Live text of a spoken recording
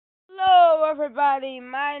Everybody,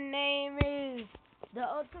 my name is the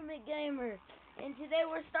Ultimate Gamer, and today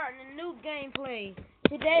we're starting a new gameplay.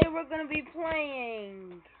 Today we're going to be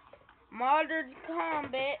playing Modern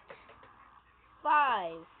Combat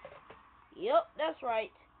 5. Yep, that's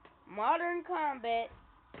right. Modern Combat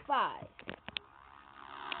 5.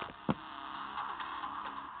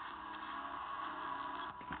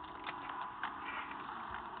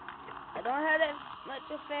 I don't have that much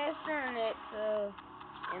of fast internet, so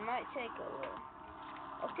it might take a little.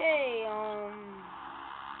 Okay,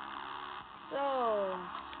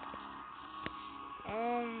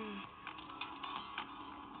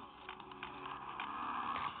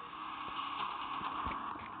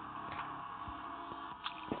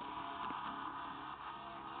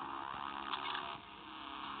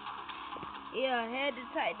 yeah, I had to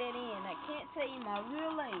type that in. I can't tell you my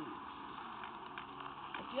real age.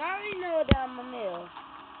 But you already know that I'm a male.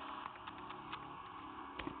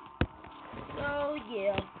 So,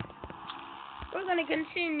 yeah. We're gonna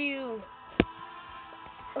continue.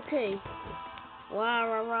 Okay. Wah,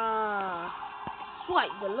 rah, rah.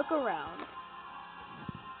 Swipe, but look around.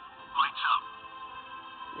 Lights up.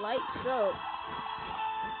 Lights up.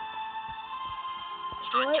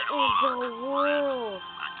 Strike What to the is the monarch. world?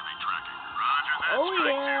 Activate tracking. Roger that. Oh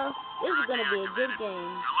Strike yeah, two. this is gonna be a good Activated.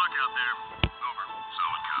 game. Good luck out there. Over.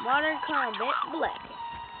 Solid copy. Modern Combat Blackout.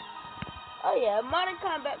 Oh yeah, Modern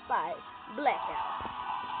Combat 5 Blackout.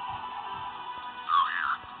 Through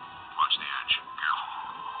here. Watch the edge. Careful.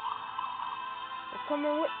 They're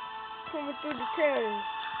coming through the terrace.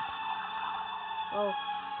 Oh,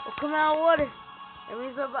 we're coming out of water. That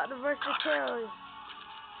means we're about to burst the terrace.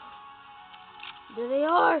 There they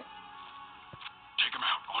are. Take them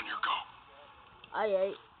out. On your go.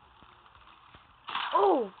 Aye.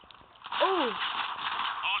 Oh. On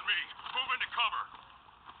me. Move into cover.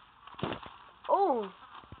 Oh.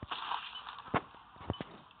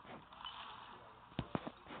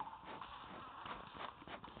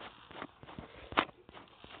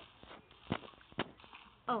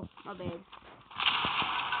 Oh, my bad. Okay.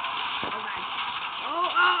 Oh,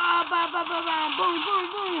 boom, boom,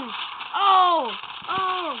 boom. Oh,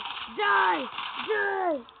 die.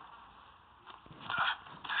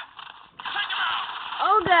 Take them out.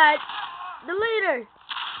 Oh, God. The leader.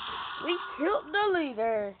 We killed the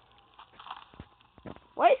leader.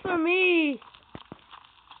 Wait for me.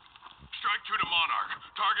 Strike two to monarch.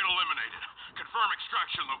 Target eliminated. Confirm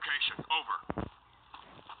extraction location. Over.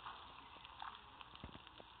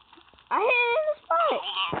 I hit it in the spot.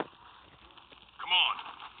 Hold up. Come on.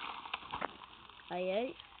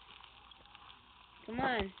 Aye. Come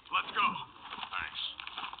on. Let's go. Thanks.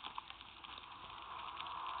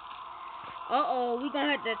 Uh-oh, we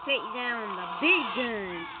gonna have to take down the big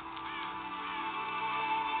guns.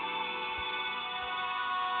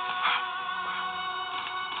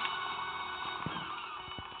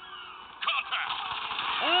 Contact.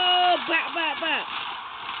 Oh, back.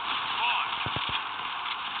 On.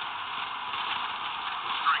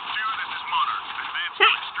 Strike two, this is monarch. Advance to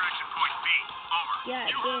extraction point B. Over. Yeah,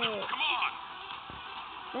 You heard yeah. it. Come on.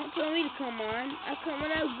 Don't tell me to come on. I come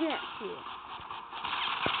when I want to.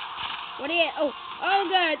 What are you at? Oh,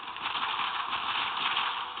 God.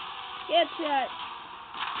 Headshot.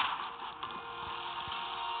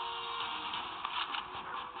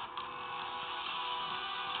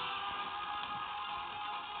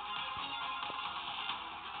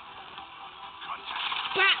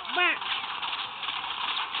 Back.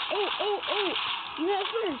 Oh. You have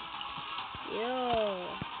fun. Yo.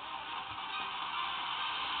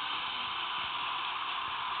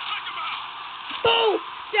 Take him out. Boom!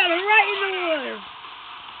 Shot him right in the water.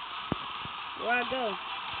 Where I go?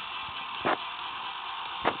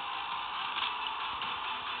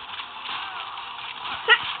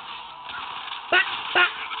 Back.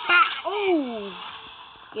 Oh!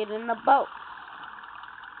 Get in the boat.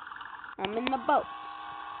 I'm in the boat.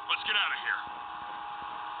 Let's get out of here.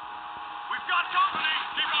 We've got company.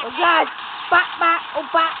 Keep on Oh, God. Back. Oh,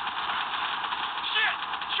 back. Shit!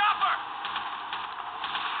 Chopper!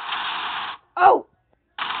 Oh!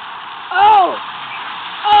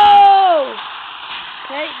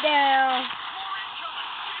 Take down. More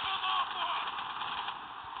incoming. Keep them off of them.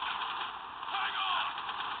 Hang on.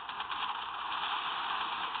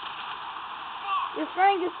 Your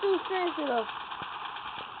thing is too sensitive.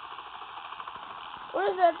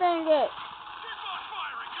 Where's that thing at? Keep on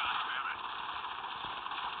firing, goddammit.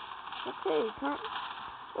 Okay, come.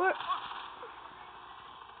 Where?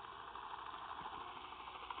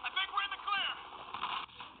 I think we're in the clear.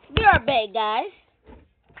 Be right back, guys.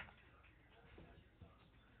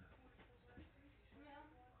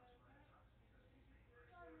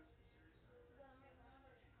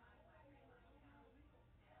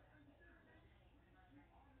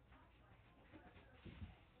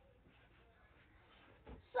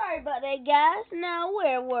 Sorry about that, guys. Now,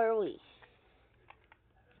 where were we?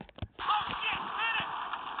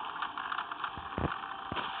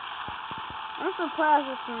 I'm surprised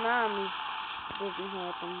a tsunami didn't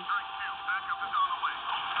happen.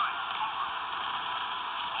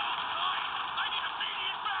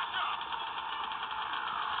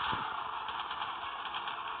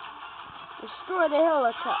 Destroy the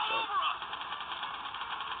helicopter.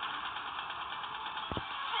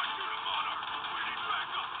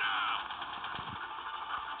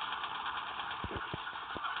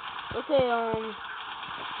 Okay,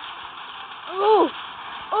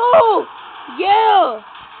 Oh! Yeah!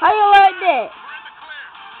 How you like that?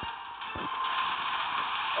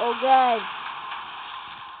 Oh, God.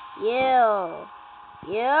 Yeah.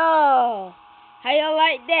 Yeah. How you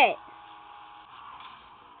like that?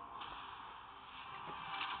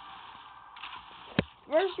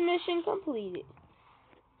 First mission completed.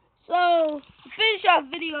 So, to finish our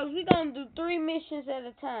videos, we're going to do 3 missions at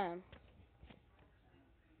a time.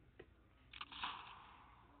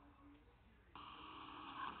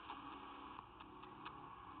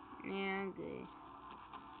 Yeah, I'm good.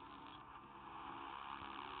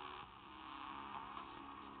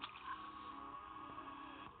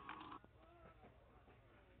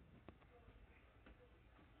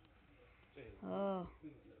 Oh.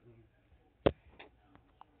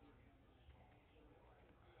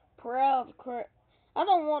 Proud crap. I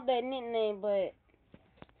don't want that nickname, but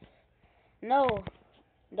no.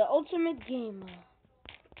 The ultimate gamer.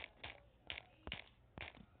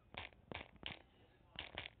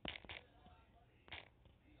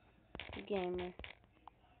 Gamer.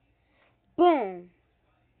 Boom.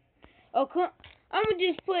 Oh, I'm gonna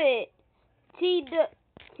just put T.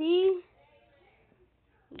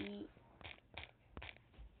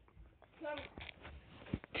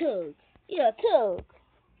 Tug. Yeah, Tug.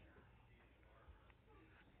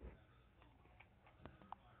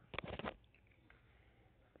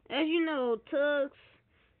 As you know, Tug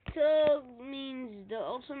means the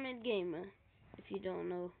ultimate gamer. If you don't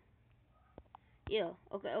know. Yeah.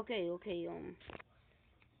 Okay. Okay.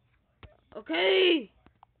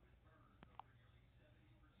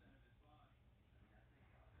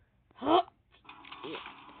 Huh.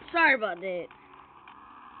 Yeah. Sorry about that.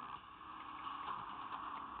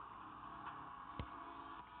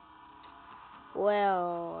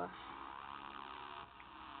 Well,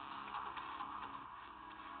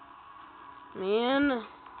 man.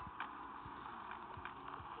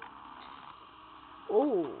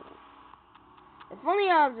 Oh. If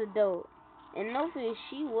only I was adult. And no fish,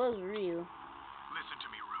 she was real. Listen to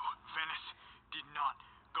me, Rue. Venice did not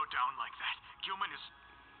go down like that. Gilman is...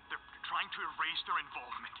 They're trying to erase their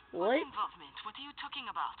involvement. What? Involvement? What are you talking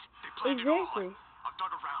about? They planned it all. Exactly. I've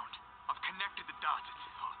dug around. I've connected the dots.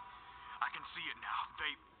 I can see it now.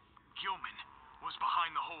 Gilman was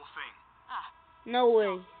behind the whole thing. No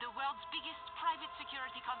way. So, the world's biggest private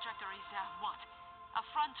security contractor is, what? A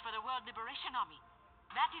front for the World Liberation Army.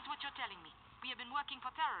 That is what you're telling me. We have been working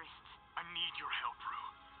for terrorists. I need your help, Rue.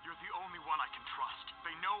 You're the only one I can trust.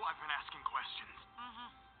 They know I've been asking questions.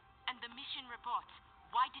 And the mission report.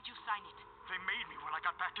 Why did you sign it? They made me when I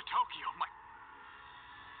got back to Tokyo.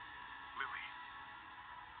 Lily.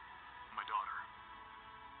 My daughter.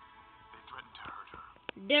 They threatened to hurt her.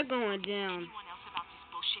 They're going down. Anyone else about this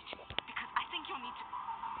bullshit? Because I think you'll need to...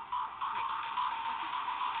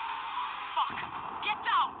 Fuck! Get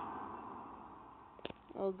down!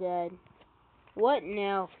 Oh, God. What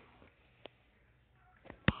now?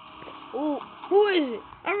 Ooh, who is it?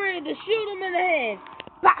 I'm ready to shoot him in the head.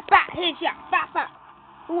 Bop, bop, headshot, bop, bop.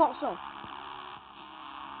 Who wants some?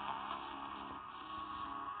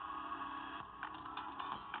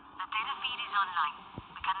 The data feed is online.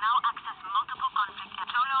 We can now access multiple conflicts.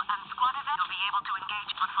 Solo and squad events will be able to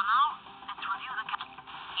engage, but for now, let's review the...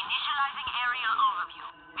 Initializing aerial overview.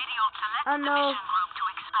 Video select the mission group to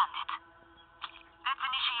expand it. Let's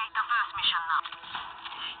initiate the first mission now.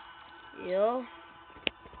 Yo.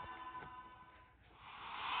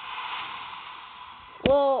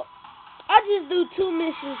 Well, I just do 2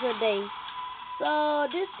 missions a day. So,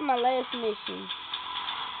 this is my last mission.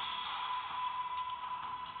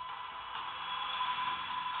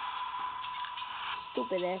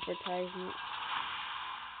 Stupid advertisement.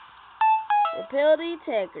 Repel the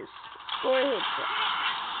attackers. Score a headshot.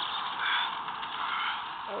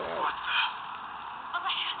 Alright. What the...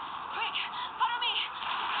 Over here! Quick! Follow me!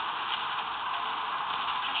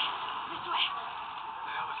 This way! What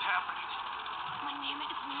the hell is happening? My name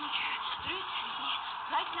is Nick. Ruth sent me.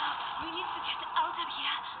 Right now, we need to get out of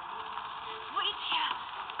here. Wait here.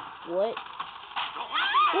 What?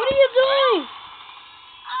 What are you doing?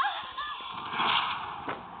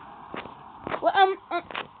 What?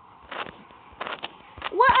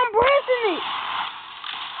 I'm pressing it.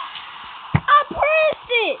 I pressed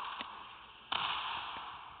it.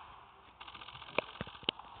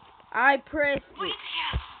 I pressed it. Wait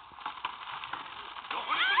here.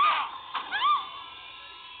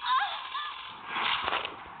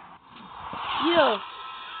 Yeah.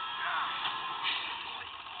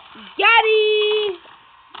 Got it.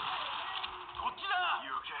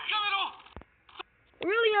 You okay?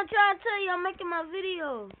 Really, I'm trying to tell you, I'm making my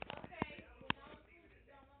video.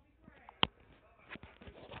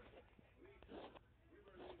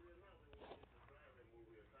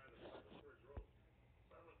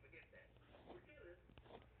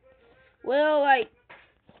 Well, like,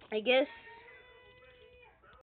 I guess